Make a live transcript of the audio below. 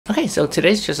Okay, so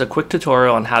today's just a quick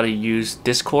tutorial on how to use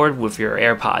Discord with your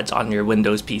AirPods on your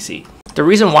Windows PC. The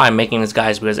reason why I'm making this,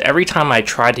 guys, is because every time I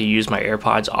try to use my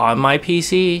AirPods on my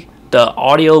PC, the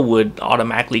audio would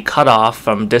automatically cut off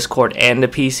from Discord and the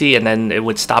PC, and then it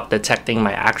would stop detecting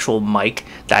my actual mic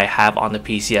that I have on the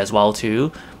PC as well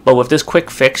too. But with this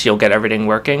quick fix, you'll get everything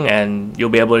working and you'll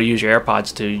be able to use your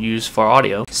AirPods to use for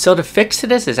audio. So the fix to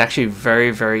this is actually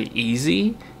very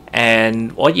easy.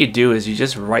 And what you do is you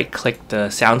just right click the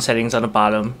sound settings on the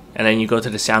bottom, and then you go to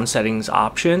the sound settings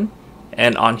option,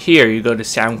 and on here you go to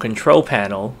sound control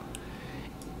panel.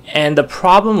 And the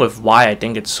problem with why I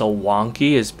think it's so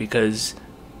wonky is because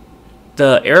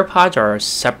the AirPods are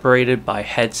separated by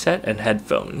headset and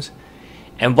headphones,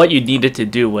 and what you needed to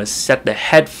do was set the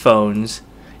headphones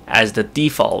as the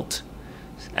default,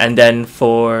 and then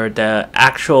for the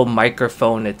actual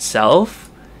microphone itself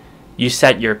you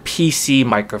set your PC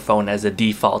microphone as a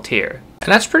default here.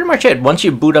 And that's pretty much it. Once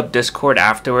you boot up Discord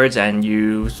afterwards and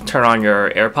you turn on your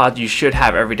AirPods, you should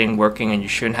have everything working and you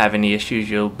shouldn't have any issues.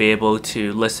 You'll be able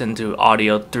to listen to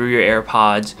audio through your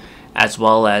AirPods, as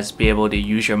well as be able to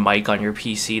use your mic on your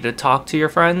PC to talk to your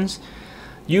friends.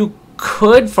 You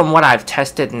could, from what I've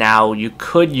tested now, you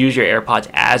could use your AirPods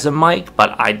as a mic,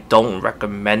 but I don't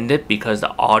recommend it because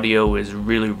the audio is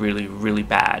really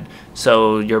bad.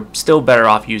 So you're still better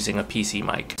off using a PC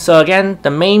mic. So again,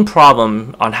 the main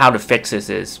problem on how to fix this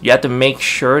is you have to make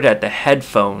sure that the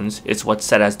headphones is what's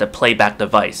set as the playback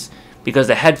device, because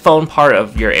the headphone part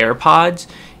of your AirPods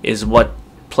is what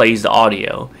plays the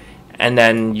audio. And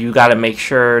then you got to make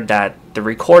sure that the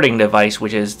recording device,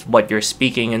 which is what you're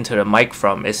speaking into the mic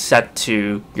from, is set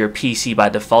to your PC by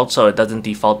default, so it doesn't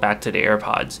default back to the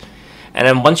AirPods. And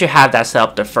then once you have that set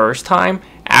up the first time,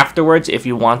 afterwards, if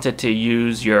you wanted to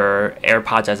use your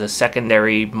AirPods as a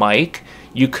secondary mic,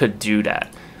 you could do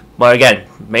that. But again,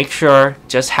 make sure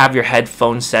just have your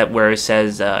headphones set where it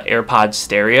says AirPods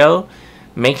stereo.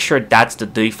 Make sure that's the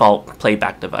default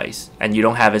playback device and you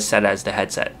don't have it set as the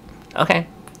headset. Okay.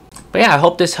 But yeah, I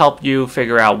hope this helped you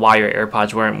figure out why your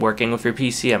AirPods weren't working with your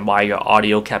PC and why your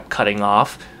audio kept cutting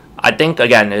off. I think,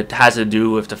 again, it has to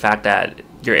do with the fact that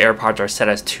your AirPods are set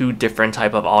as two different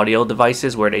type of audio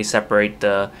devices where they separate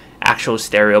the actual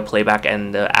stereo playback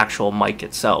and the actual mic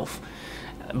itself.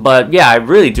 But yeah, I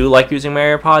really do like using my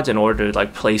AirPods in order to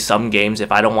like play some games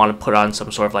if I don't want to put on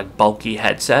some sort of like bulky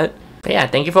headset. But yeah,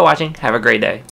 thank you for watching. Have a great day.